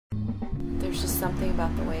There's just something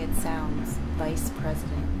about the way it sounds. Vice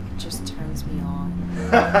President. It just turns me on.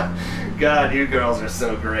 God, you girls are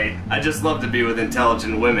so great. I just love to be with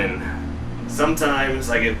intelligent women. Sometimes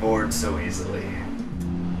I get bored so easily.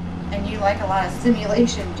 And you like a lot of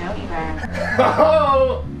stimulation, don't you, Baron?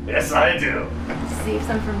 Oh, yes I do. Save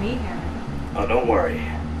some for me, Harry. Oh, don't worry.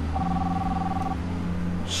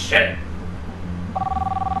 Shit.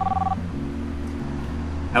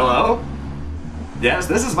 Hello? Yes,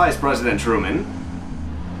 this is Vice President Truman.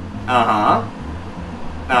 Uh-huh.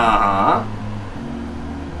 Uh-huh.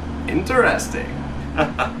 Interesting.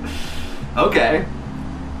 Okay.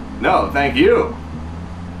 No, thank you.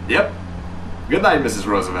 Yep. Good night, Mrs.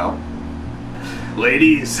 Roosevelt.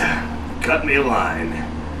 Ladies, cut me a line.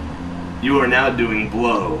 You are now doing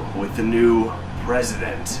blow with the new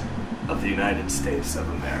President of the United States of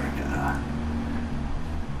America.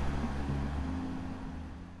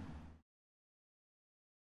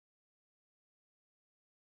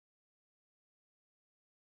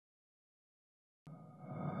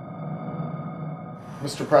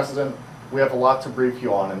 Mr. President, we have a lot to brief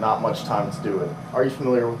you on and not much time to do it. Are you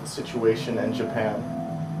familiar with the situation in Japan?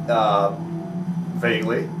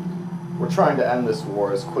 Vaguely. We're trying to end this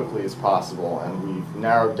war as quickly as possible, and we've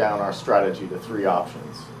narrowed down our strategy to 3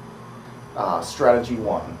 options. Strategy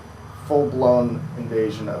 1, full-blown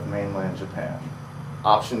invasion of mainland Japan.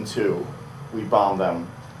 Option 2, we bomb them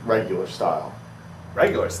regular style.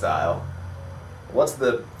 Regular style? What's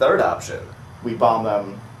the third option? We bomb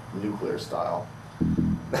them nuclear style.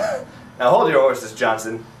 Now hold your horses,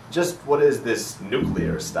 Johnson. Just what is this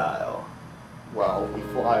nuclear style? Well, we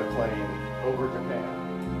fly a plane over Japan.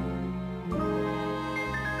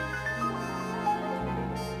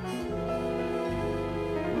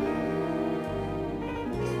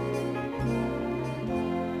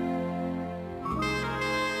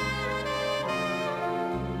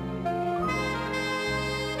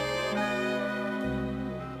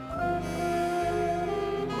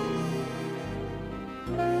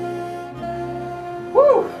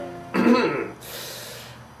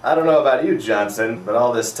 I don't know about you, Johnson, but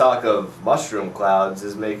all this talk of mushroom clouds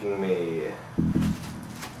is making me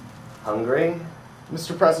hungry.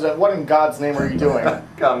 Mr. President, what in God's name are you doing?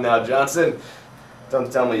 Come now, Johnson.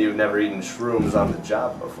 Don't tell me you've never eaten shrooms on the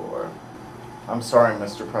job before. I'm sorry,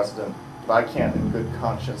 Mr. President, but I can't in good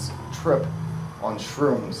conscience trip on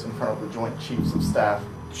shrooms in front of the Joint Chiefs of Staff.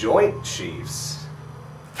 Joint Chiefs?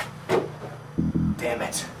 Damn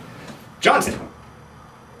it. Johnson!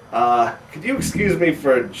 Could you excuse me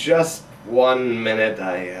for just 1 minute?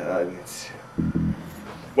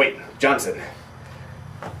 Wait, Johnson.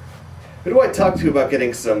 Who do I talk to about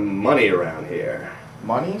getting some money around here?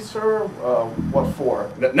 Money, sir? What for?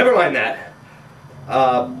 Never mind that.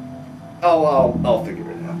 I'll figure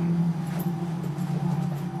it out.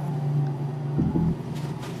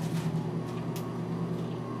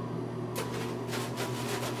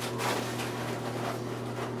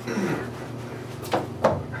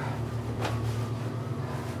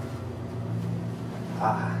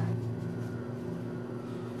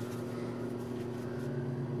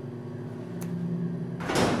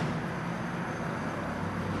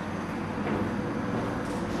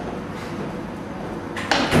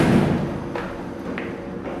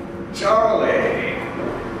 Charlie!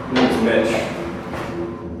 It's Mitch.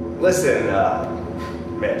 Listen,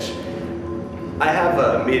 Mitch. I have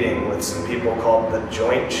a meeting with some people called the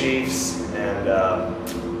Joint Chiefs, and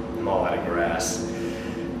I'm all out of grass.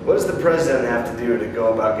 What does the president have to do to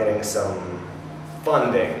go about getting some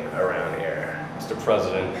funding around here? Mr.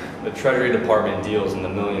 President, the Treasury Department deals in the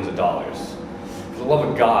millions of dollars. For the love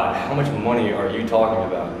of God, how much money are you talking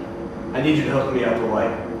about? I need you to hook me up with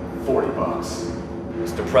like 40 bucks.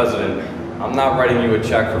 Mr. President, I'm not writing you a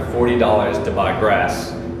check for $40 to buy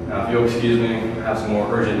grass. Now, if you'll excuse me, I have some more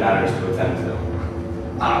urgent matters to attend to.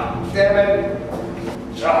 Ah, damn it!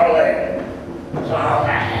 Charlie!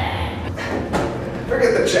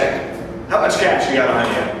 Forget the check. How much cash you got on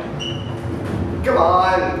you? Come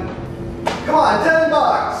on! Come on, 10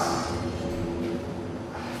 bucks!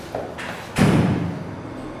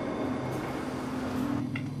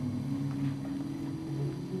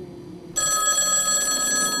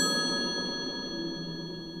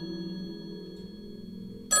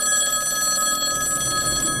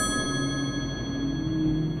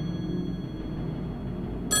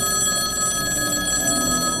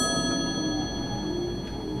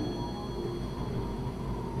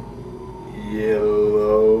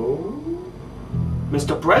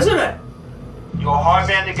 Mr. President, you're a hard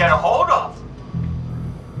man to get a hold of.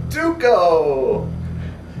 Duco!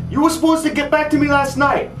 You were supposed to get back to me last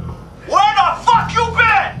night. Where the fuck you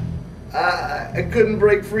been? I couldn't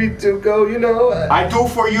break free, Tuco, you know. I do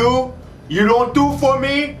for you, you don't do for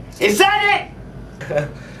me? Is that it?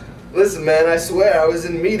 Listen, man, I swear, I was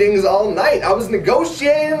in meetings all night. I was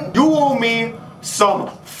negotiating. You owe me some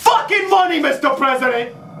fucking money, Mr.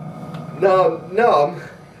 President! No, I'm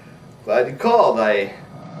glad you called. I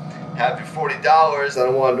have your $40 and I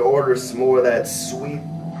wanted to order some more of that sweet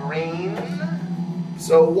green.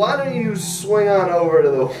 So why don't you swing on over to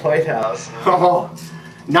the White House? Oh,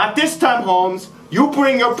 not this time, Holmes. You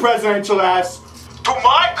bring your presidential ass to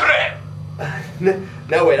my crib!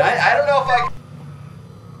 No, wait, I don't know if I...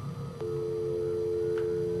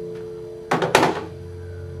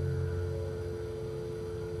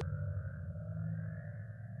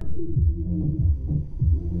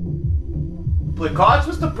 Play cards,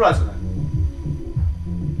 Mr. President?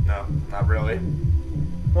 No, not really.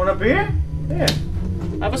 Want a beer? Yeah.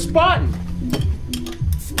 Have a spot.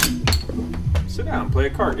 Sit down, play a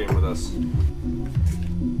card game with us.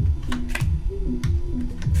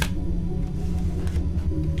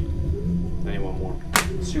 Anyone more?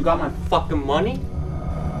 So you got my fucking money?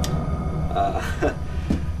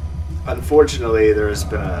 Unfortunately, there's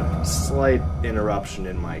been a slight interruption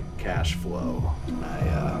in my cash flow. I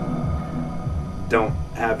don't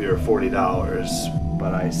have your $40,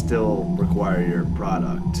 but I still require your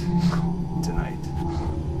product tonight.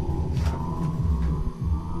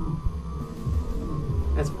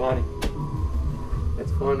 That's funny.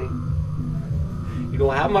 That's funny. You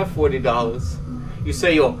don't have my $40. You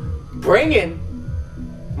say you'll bring in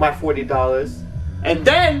my $40, and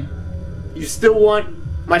then you still want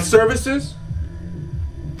my services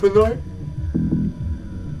tonight?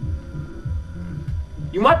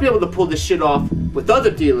 You might be able to pull this shit off with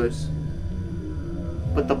other dealers,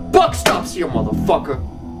 but the buck stops here, motherfucker.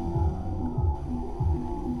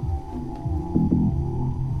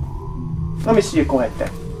 Let me see you go ahead there.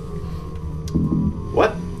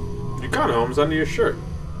 What? You got it, Holmes, under your shirt.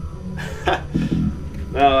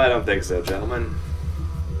 No, I don't think so, gentlemen.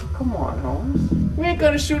 Come on, Holmes. We ain't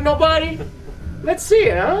gonna shoot nobody. Let's see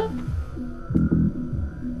it, huh?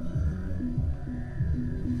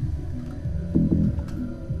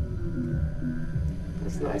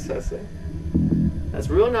 That's nice, I say. That's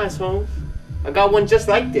real nice, Holmes. I got one just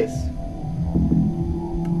like this.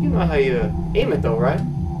 You know how you aim it though, right?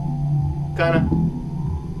 Kinda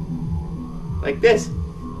like this.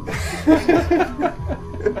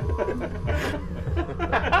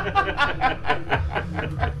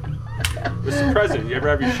 Mr. President, you ever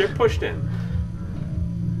have your shit pushed in?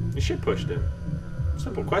 Your shit pushed in.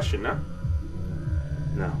 Simple question, no?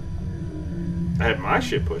 No. I had my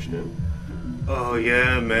shit pushed in. Oh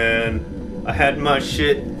yeah, man. I had my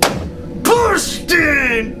shit pushed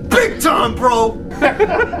in! Big time, bro!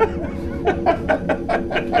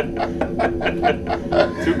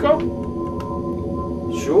 Tuco?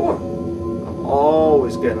 Sure. I'm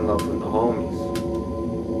always getting love from the homies.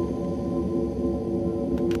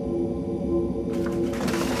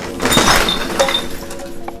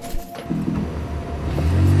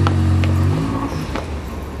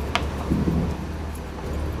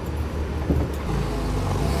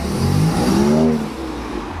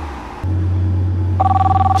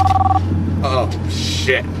 Oh,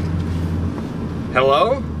 shit.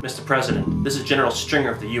 Hello? Mr. President, this is General Stringer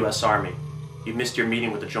of the U.S. Army. You missed your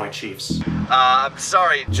meeting with the Joint Chiefs. I'm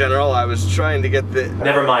sorry, General. I was trying to get the...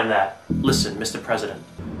 Never mind that. Listen, Mr. President.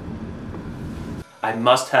 I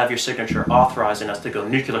must have your signature authorizing us to go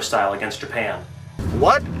nuclear style against Japan.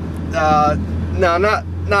 What? No,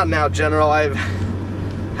 not now, General. I've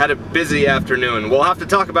had a busy afternoon. We'll have to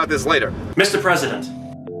talk about this later. Mr. President.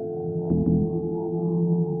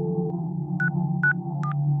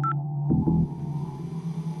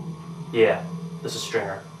 Yeah, this is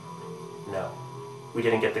Stringer. No, we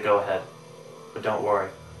didn't get the go-ahead. But don't worry,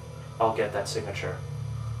 I'll get that signature.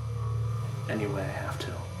 Any way I have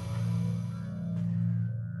to.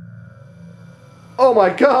 Oh my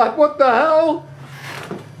God, what the hell?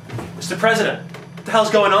 Mr. President, what the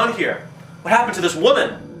hell's going on here? What happened to this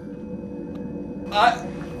woman? I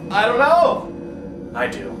don't know. I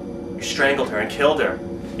do. You strangled her and killed her.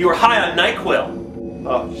 You were high on NyQuil.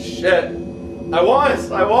 Oh shit. I was.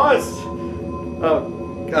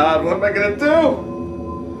 Oh God, what am I gonna do?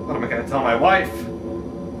 What am I gonna tell my wife?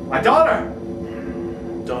 My daughter?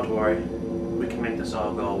 Don't worry. We can make this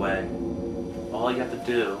all go away. All you have to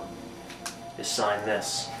do is sign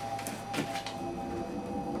this.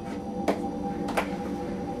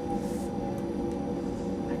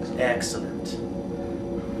 Excellent.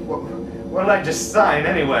 What did I just sign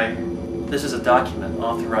anyway? This is a document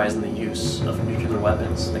authorizing the use of nuclear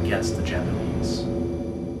weapons against the Japanese.